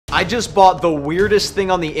I just bought the weirdest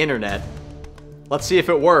thing on the internet. Let's see if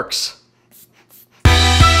it works.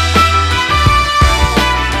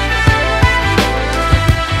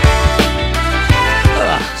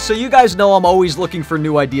 So you guys know I'm always looking for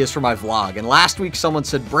new ideas for my vlog, and last week someone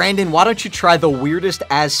said, Brandon, why don't you try the weirdest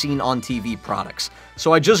as seen on TV products?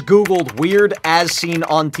 So I just Googled weird as seen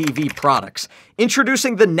on TV products.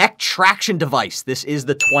 Introducing the neck traction device. This is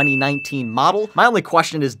the 2019 model. My only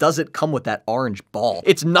question is, does it come with that orange ball?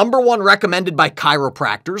 It's #1 recommended by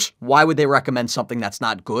chiropractors. Why would they recommend something that's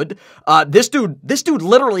not good? This dude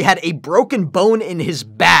literally had a broken bone in his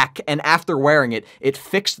back, and after wearing it, it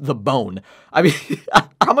fixed the bone. I mean,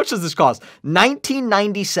 how much does this cost?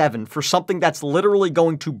 $19.97 for something that's literally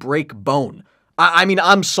going to break bone. I mean,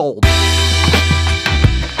 I'm sold.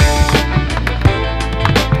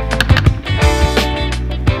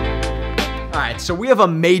 Alright, so we have a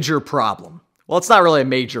major problem. Well, it's not really a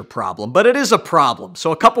major problem, but it is a problem.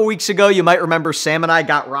 So a couple weeks ago, you might remember Sam and I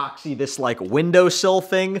got Roxie this like windowsill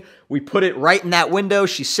thing. We put it right in that window.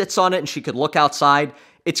 She sits on it and she could look outside.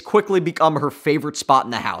 It's quickly become her favorite spot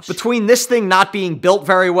in the house. Between this thing not being built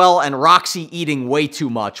very well and Roxie eating way too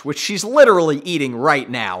much, which she's literally eating right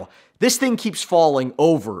now, this thing keeps falling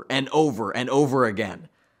over and over and over again.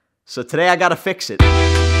 So today I gotta fix it.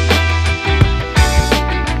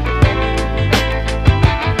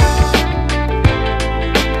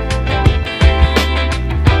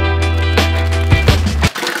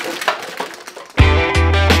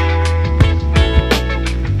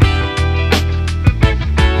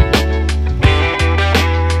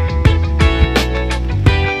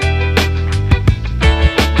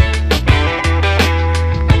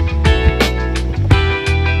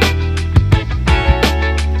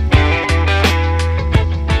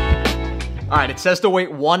 Alright, it says to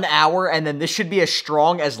wait 1 hour, and then this should be as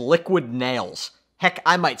strong as liquid nails. Heck,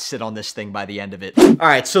 I might sit on this thing by the end of it.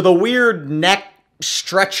 Alright, so the weird neck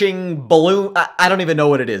stretching balloon, I don't even know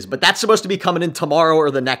what it is, but that's supposed to be coming in tomorrow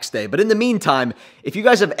or the next day. But in the meantime, if you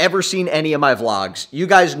guys have ever seen any of my vlogs, you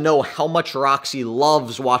guys know how much Roxie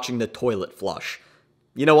loves watching the toilet flush.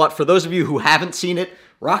 You know what? For those of you who haven't seen it,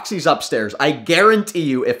 Roxie's upstairs. I guarantee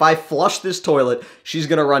you, if I flush this toilet, she's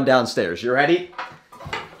gonna run downstairs. You ready?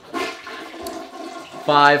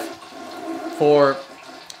 5, 4,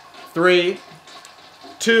 3,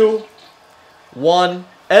 2, 1,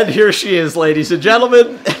 and here she is, ladies and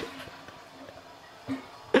gentlemen.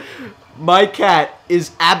 My cat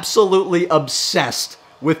is absolutely obsessed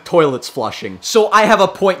with toilets flushing. So I have a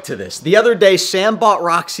point to this. The other day, Sam bought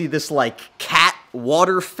Roxie this, like, cat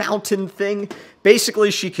water fountain thing. Basically,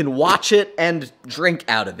 she can watch it and drink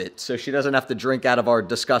out of it, so she doesn't have to drink out of our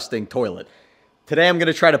disgusting toilet. Today, I'm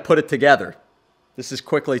gonna try to put it together. This is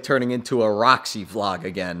quickly turning into a Roxie vlog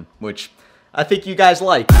again, which I think you guys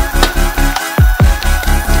like.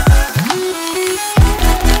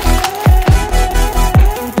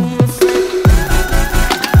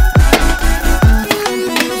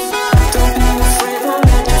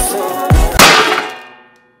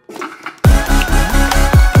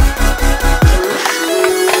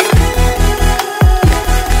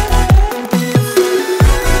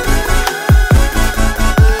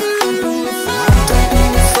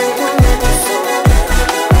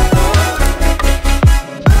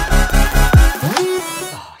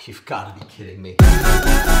 You've got to be kidding me.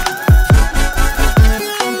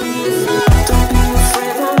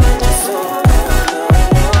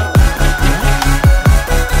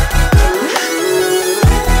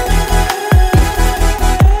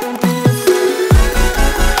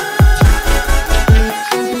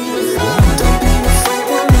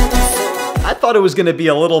 I thought it was going to be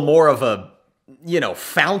a little more of a, you know,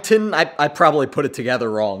 fountain. I probably put it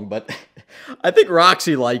together wrong, but I think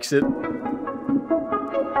Roxie likes it.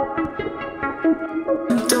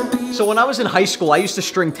 So when I was in high school, I used to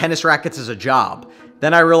string tennis rackets as a job.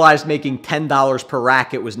 Then I realized making $10 per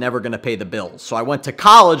racket was never going to pay the bills. So I went to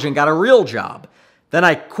college and got a real job. Then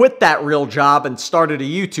I quit that real job and started a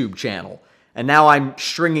YouTube channel. And now I'm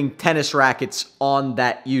stringing tennis rackets on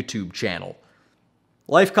that YouTube channel.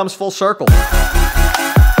 Life comes full circle.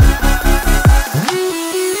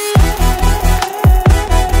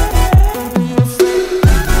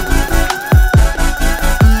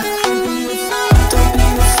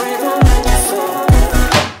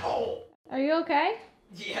 Okay?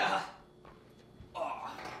 Yeah.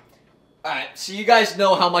 Oh. Alright, so you guys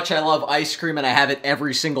know how much I love ice cream and I have it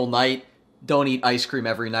every single night. Don't eat ice cream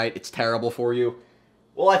every night. It's terrible for you.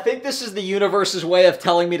 Well, I think this is the universe's way of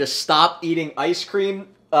telling me to stop eating ice cream.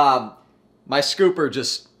 My scooper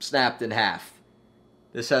just snapped in half.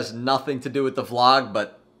 This has nothing to do with the vlog,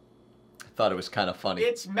 but I thought it was kind of funny.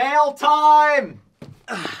 It's mail time!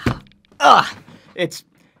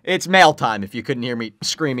 It's mail time if you couldn't hear me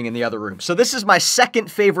screaming in the other room. So this is my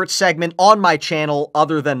second favorite segment on my channel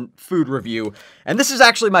other than food review. And this is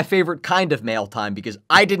actually my favorite kind of mail time because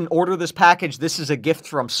I didn't order this package. This is a gift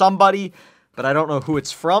from somebody, but I don't know who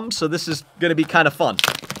it's from, so this is gonna be kind of fun.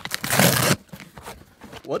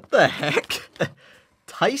 What the heck?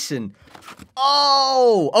 Tyson.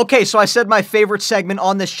 Oh, okay, so I said my favorite segment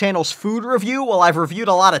on this channel's food review. Well, I've reviewed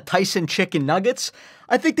a lot of Tyson chicken nuggets.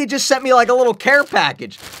 I think they just sent me like a little care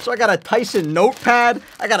package. So I got a Tyson notepad,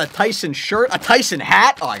 I got a Tyson shirt, a Tyson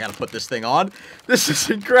hat. Oh, I gotta put this thing on. This is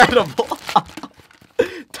incredible.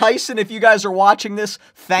 Tyson, if you guys are watching this,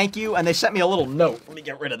 thank you. And they sent me a little note. Let me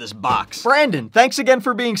get rid of this box. Brandon, thanks again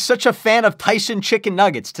for being such a fan of Tyson chicken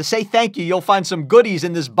nuggets. To say thank you, you'll find some goodies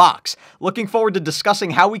in this box. Looking forward to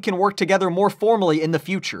discussing how we can work together more formally in the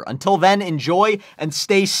future. Until then, enjoy and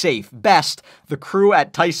stay safe. Best, the crew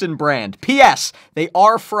at Tyson brand. P.S. They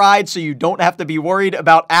are fried, so you don't have to be worried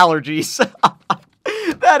about allergies.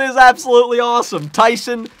 That is absolutely awesome.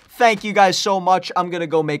 Tyson, thank you guys so much. I'm gonna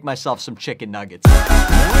go make myself some chicken nuggets.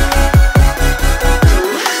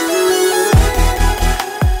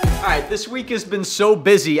 Alright, this week has been so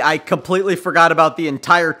busy, I completely forgot about the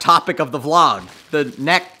entire topic of the vlog. The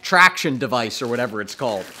neck traction device, or whatever it's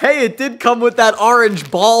called. Hey, it did come with that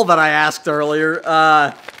orange ball that I asked earlier.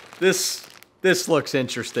 This looks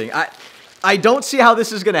interesting. I don't see how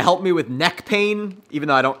this is gonna help me with neck pain, even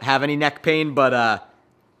though I don't have any neck pain, but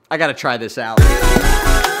I gotta try this out.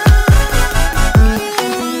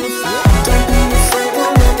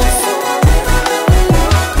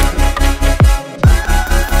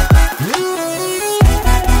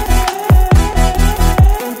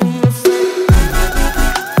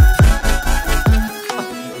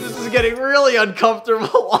 Getting really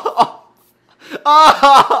uncomfortable.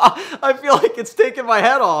 I feel like it's taking my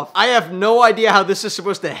head off. I have no idea how this is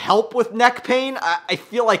supposed to help with neck pain. I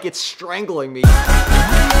feel like it's strangling me.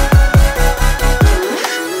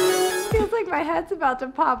 Feels like my head's about to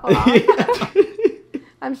pop off.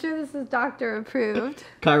 I'm sure this is doctor approved.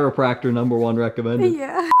 Chiropractor #1 recommended.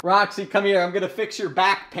 Yeah. Roxie, come here. I'm gonna fix your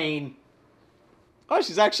back pain. Oh,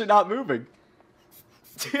 she's actually not moving.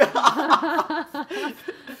 How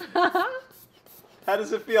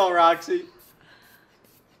does it feel, Roxie?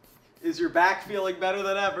 Is your back feeling better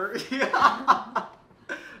than ever?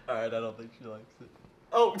 Alright, I don't think she likes it.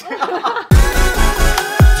 Oh!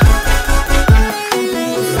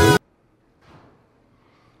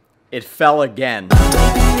 It fell again.